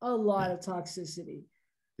out a lot of toxicity.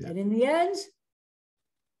 Yeah. And in the end,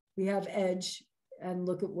 we have Edge, and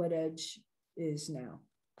look at what Edge is now.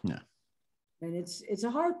 Yeah. And it's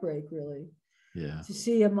a heartbreak, really. Yeah. To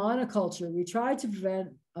see a monoculture. We tried to prevent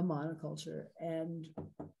a monoculture, and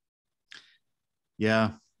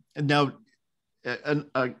yeah. Now,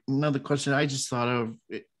 another question I just thought of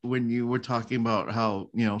when you were talking about how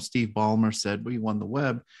Steve Ballmer said we won the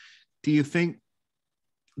web. Do you think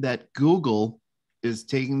that Google is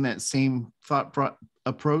taking that same thought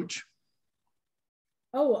approach?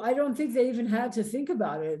 Oh, I don't think they even had to think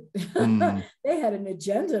about it. Mm, They had an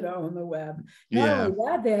agenda to own the web. Not yeah, only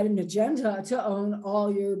that, they had an agenda to own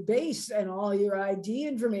all your base and all your ID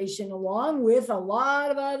information, along with a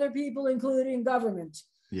lot of other people, including government.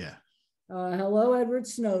 yeah, Hello, Edward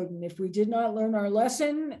Snowden. If we did not learn our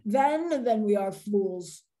lesson then we are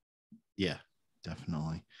fools. yeah,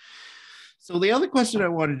 definitely. So the other question I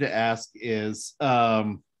wanted to ask is,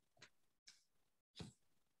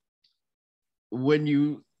 when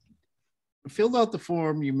you filled out the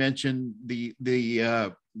form, you mentioned the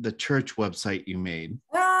church website you made,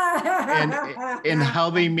 and and how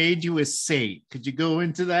they made you a saint. Could you go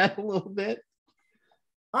into that a little bit?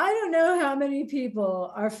 I don't know how many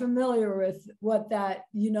people are familiar with what that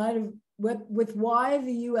United with why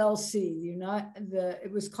the ULC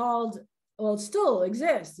it was called, well, it still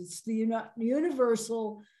exists. It's the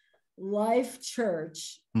Universal Life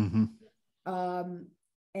Church. Mm-hmm.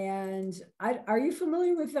 And are you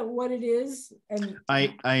familiar with what it is? And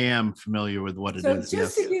I am familiar with what it so is.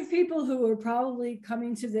 just Yes. to give people who are probably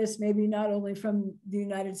coming to this, maybe not only from the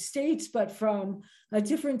United States, but from a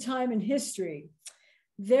different time in history,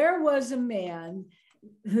 there was a man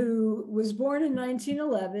who was born in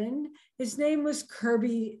 1911. His name was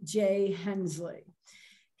Kirby J. Hensley.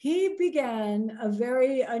 He began a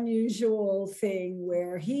very unusual thing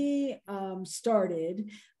where he started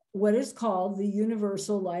what is called the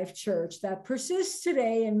Universal Life Church that persists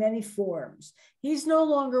today in many forms. He's no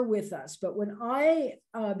longer with us, but when I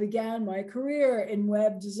began my career in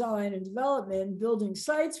web design and development, building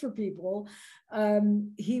sites for people,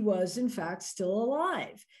 he was in fact still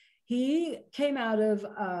alive. He came out of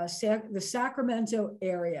the Sacramento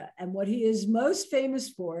area, and what he is most famous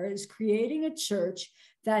for is creating a church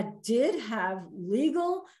that did have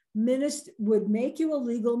would make you a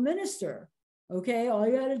legal minister. Okay, all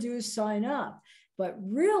you got to do is sign up. But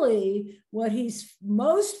really, what he's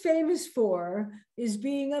most famous for is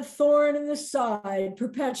being a thorn in the side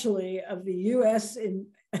perpetually of the U.S.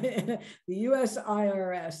 the U.S.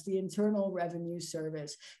 IRS, the Internal Revenue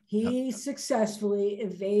Service. He successfully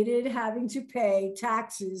evaded having to pay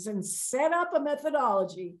taxes and set up a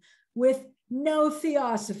methodology with no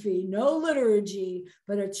theosophy, no liturgy,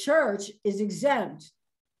 but a church is exempt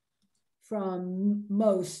from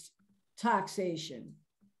most taxation.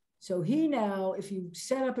 So he now, if you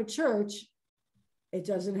set up a church, it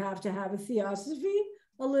doesn't have to have a theosophy,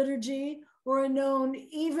 a liturgy, or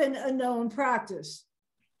even a known practice,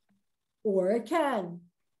 or it can.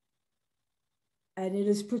 And it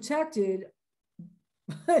is protected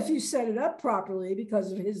if you set it up properly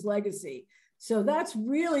because of his legacy. So that's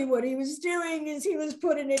really what he was doing, is he was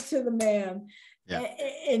putting it to the man. Yeah.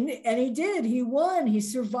 And he did, he won, he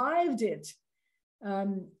survived it.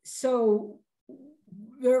 So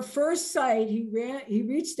their first site, he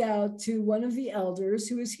reached out to one of the elders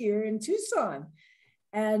who was here in Tucson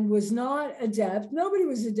and was not adept. Nobody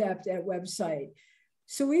was adept at website.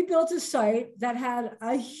 So we built a site that had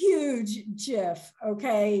a huge GIF,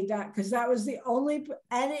 okay, because that was the only,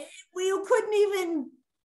 and we couldn't even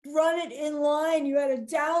run it in line. You had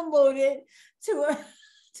to download it to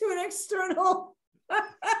an external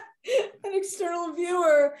an external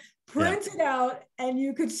viewer, print it out, and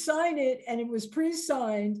you could sign it, and it was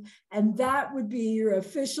pre-signed, and that would be your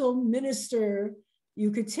official minister.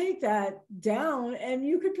 You could take that down and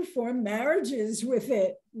you could perform marriages with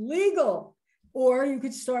it, legal, or you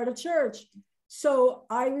could start a church. So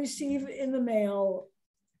I received in the mail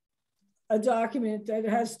a document that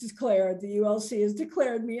has declared, the ULC has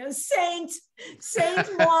declared me a Saint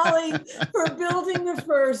Molly, for building the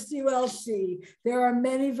first ULC. There are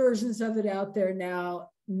many versions of it out there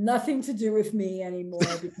now. Nothing to do with me anymore,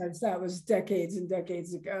 because that was decades and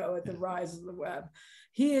decades ago at the rise of the web.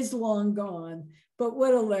 He is long gone, but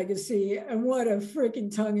what a legacy, and what a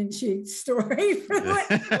freaking tongue-in-cheek story for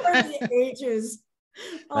the ages.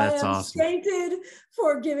 That's I am awesome. sainted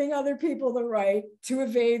for giving other people the right to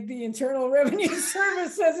evade the Internal Revenue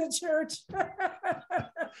Service as a church.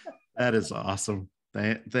 That is awesome.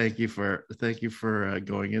 Thank you for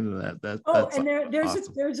going into that. That's and there's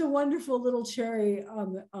awesome. there's a wonderful little cherry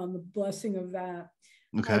on the blessing of that.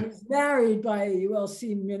 Okay. I was married by a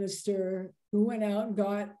ULC minister who went out and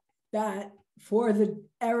got that for the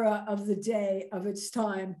era of the day of its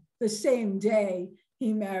time. The same day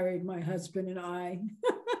he married my husband and I.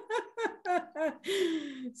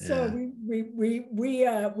 So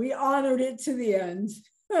we honored it to the end.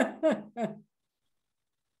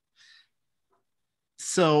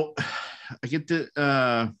 So I get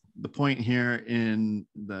to the point here in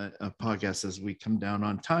the podcast as we come down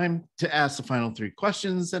on time to ask the final 3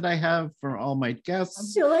 questions that I have for all my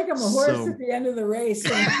guests. I feel like I'm a horse at the end of the race.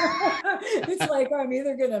 It's like I'm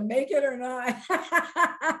either going to make it or not.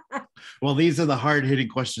 Well, these are the hard-hitting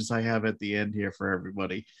questions I have at the end here for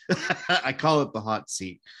everybody. I call it the hot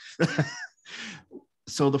seat.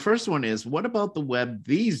 So the first one is, what about the web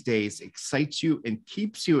these days excites you and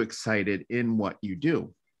keeps you excited in what you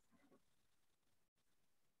do?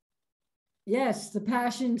 Yes, the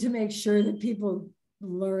passion to make sure that people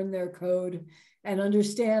learn their code and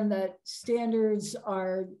understand that standards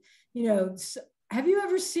are, have you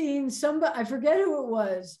ever seen somebody, I forget who it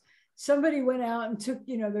was, somebody went out and took,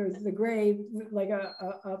 the grave, like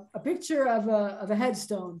a picture of a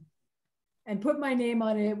headstone and put my name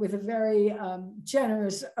on it with a very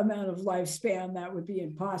generous amount of lifespan that would be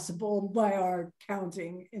impossible by our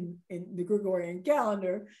counting in the Gregorian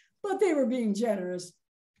calendar, but they were being generous.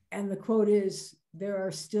 And the quote is, "There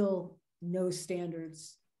are still no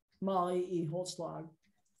standards, Molly E. Holzschlag,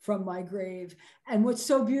 from my grave." And what's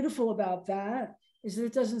so beautiful about that is that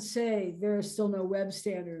it doesn't say there are still no web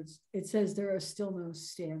standards. It says there are still no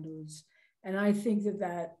standards. And I think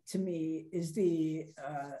that to me is the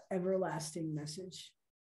everlasting message.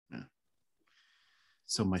 Yeah.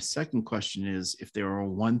 So my second question is, if there were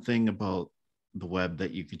one thing about the web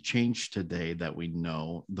that you could change today that we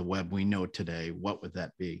know, the web we know today, what would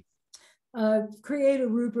that be? Create a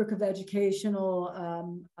rubric of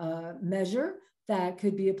educational measure that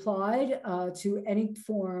could be applied to any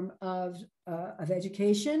form of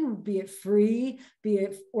education, be it free, be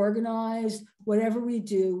it organized, whatever we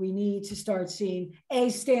do, we need to start seeing a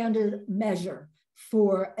standard measure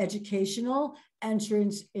for educational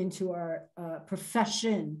entrance into our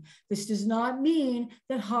profession. This does not mean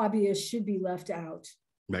that hobbyists should be left out.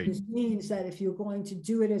 Right. This means that if you're going to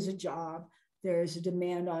do it as a job, there is a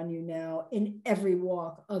demand on you now in every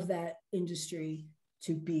walk of that industry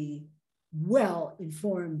to be well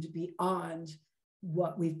informed beyond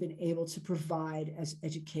what we've been able to provide as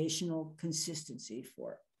educational consistency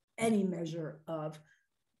for any measure of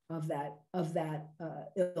that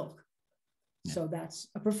ilk. Yeah. So that's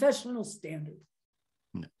a professional standard.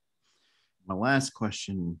 Yeah. My last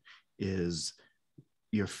question is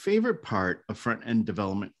your favorite part of front-end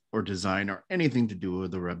development or design or anything to do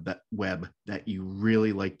with the web that you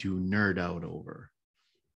really like to nerd out over?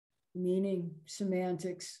 Meaning,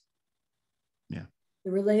 semantics. Yeah.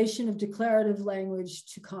 The relation of declarative language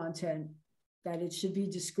to content, that it should be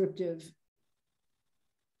descriptive,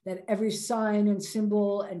 that every sign and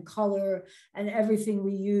symbol and color and everything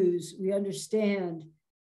we use, we understand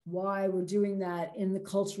why we're doing that in the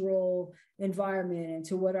cultural environment and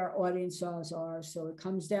to what our audiences are. So it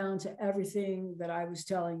comes down to everything that I was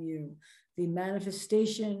telling you, the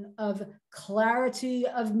manifestation of clarity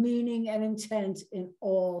of meaning and intent in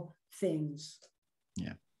all things.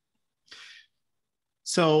 Yeah.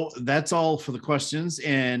 So that's all for the questions.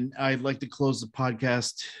 And I'd like to close the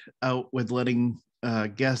podcast out with letting my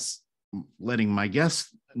guests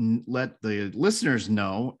let the listeners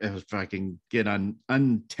know, if I can get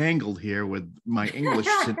untangled here with my English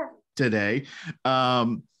today,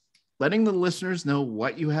 letting the listeners know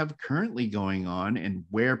what you have currently going on and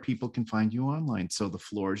where people can find you online. So the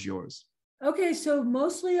floor is yours. Okay, so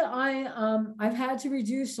mostly I've had to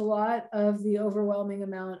reduce a lot of the overwhelming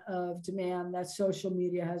amount of demand that social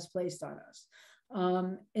media has placed on us.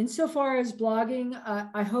 Insofar as blogging,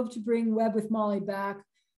 I hope to bring Web with Molly back.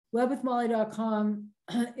 Webwithmolly.com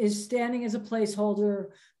is standing as a placeholder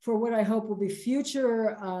for what I hope will be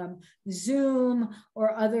future Zoom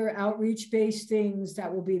or other outreach-based things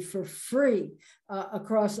that will be for free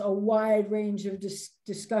across a wide range of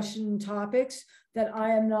discussion topics that I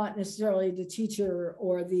am not necessarily the teacher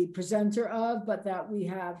or the presenter of, but that we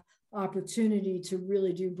have opportunity to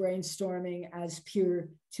really do brainstorming as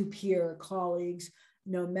peer-to-peer colleagues,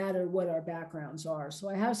 no matter what our backgrounds are. So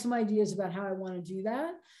I have some ideas about how I want to do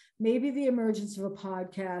that. Maybe the emergence of a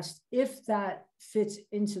podcast, if that fits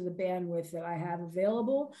into the bandwidth that I have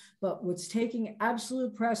available. But what's taking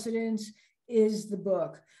absolute precedence is the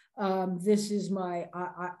book. This is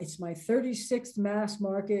it's my 36th mass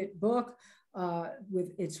market book.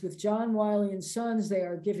 It's with John Wiley and Sons. They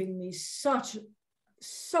are giving me such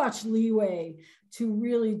leeway to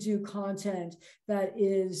really do content that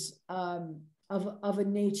is of a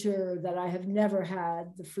nature that I have never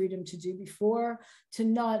had the freedom to do before. To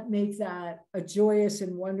not make that a joyous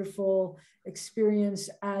and wonderful experience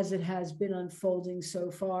as it has been unfolding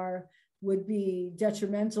so far would be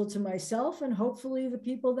detrimental to myself and hopefully the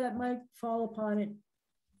people that might fall upon it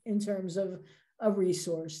in terms of a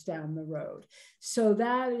resource down the road. So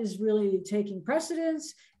that is really taking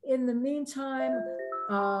precedence. In the meantime,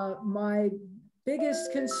 my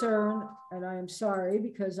biggest concern, and I am sorry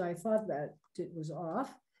because I thought that it was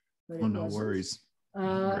off, but it no wasn't. worries.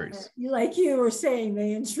 No worries. Like you were saying,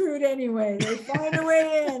 they intrude anyway. They find a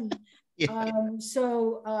way in. Yeah.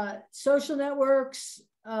 Social networks,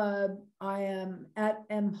 I am at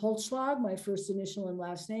M. Holzschlag, my first initial and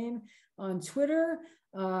last name. On Twitter,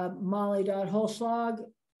 Molly.Holzschlag,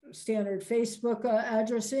 standard Facebook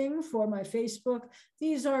addressing for my Facebook.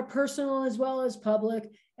 These are personal as well as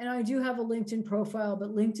public. And I do have a LinkedIn profile,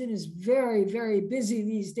 but LinkedIn is very, very busy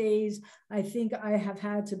these days. I think I have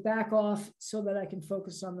had to back off so that I can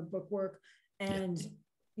focus on the book work. And,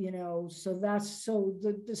 so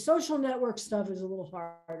the social network stuff is a little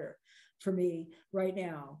harder for me right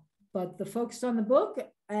now. But the focus on the book,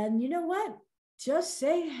 and you know what? Just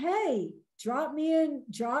say, hey, drop me a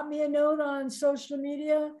note on social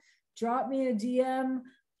media, drop me a DM,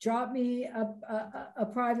 drop me a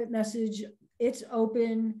private message. It's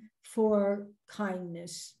open for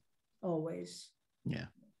kindness always. Yeah.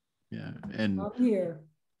 And I'm here.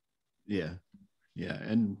 Yeah.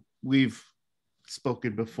 And we've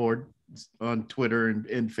spoken before on Twitter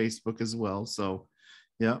and Facebook as well. So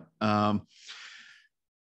yeah.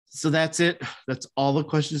 So that's it. That's all the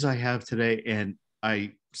questions I have today. And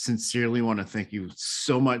I sincerely want to thank you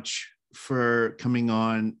so much for coming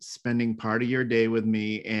on, spending part of your day with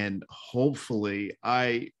me. And hopefully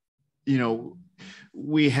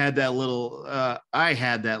we had that little, I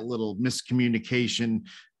had that little miscommunication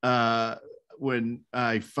when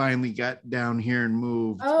I finally got down here and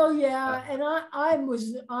moved. Oh yeah. And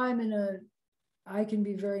I can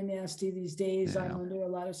be very nasty these days. Yeah. I'm under a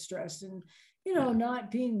lot of stress, and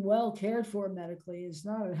not being well cared for medically is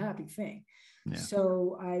not a happy thing. Yeah.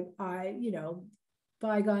 So I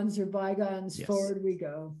bygones are bygones. Yes. Forward we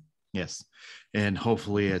go. Yes. And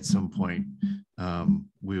hopefully at some point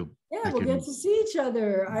we'll get to see each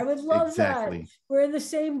other. I would love that. We're in the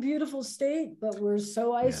same beautiful state, but we're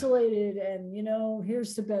so isolated. Yeah. And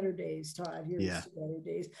here's to better days, Todd. Here's to better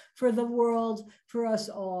days for the world, for us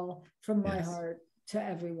all, from my heart to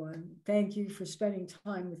everyone. Thank you for spending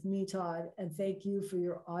time with me, Todd, and thank you for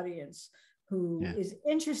your audience who is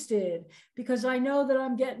interested, because I know that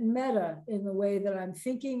I'm getting meta in the way that I'm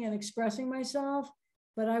thinking and expressing myself,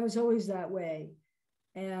 but I was always that way.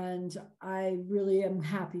 And I really am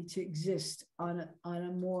happy to exist on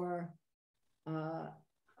a more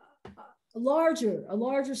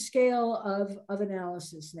larger scale of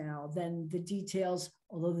analysis now than the details,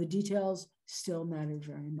 although the details still matter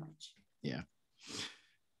very much. Yeah.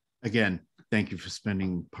 Again, thank you for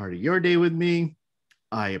spending part of your day with me.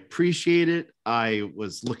 I appreciate it. I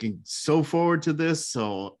was looking so forward to this,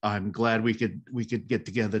 so I'm glad we could get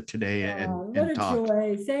together today and talk.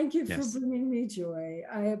 Joy! Thank you for bringing me joy.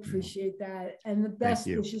 I appreciate that, and the best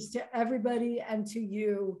wishes to everybody and to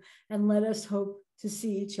you. And let us hope to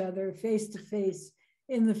see each other face to face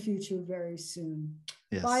in the future very soon.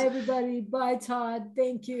 Yes. Bye, everybody. Bye, Todd.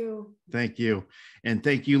 Thank you. Thank you. And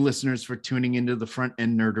thank you, listeners, for tuning into the Front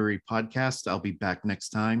End Nerdery podcast. I'll be back next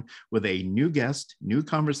time with a new guest, new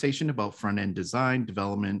conversation about front-end design,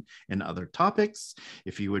 development, and other topics.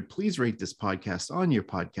 If you would please rate this podcast on your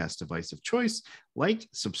podcast device of choice, like,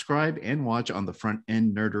 subscribe, and watch on the Front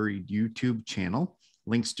End Nerdery YouTube channel.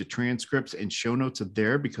 Links to transcripts and show notes are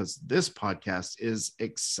there because this podcast is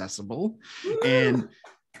accessible. And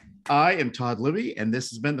I am Todd Libby, and this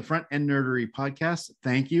has been the Front End Nerdery podcast.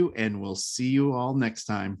 Thank you, and we'll see you all next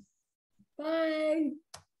time. Bye.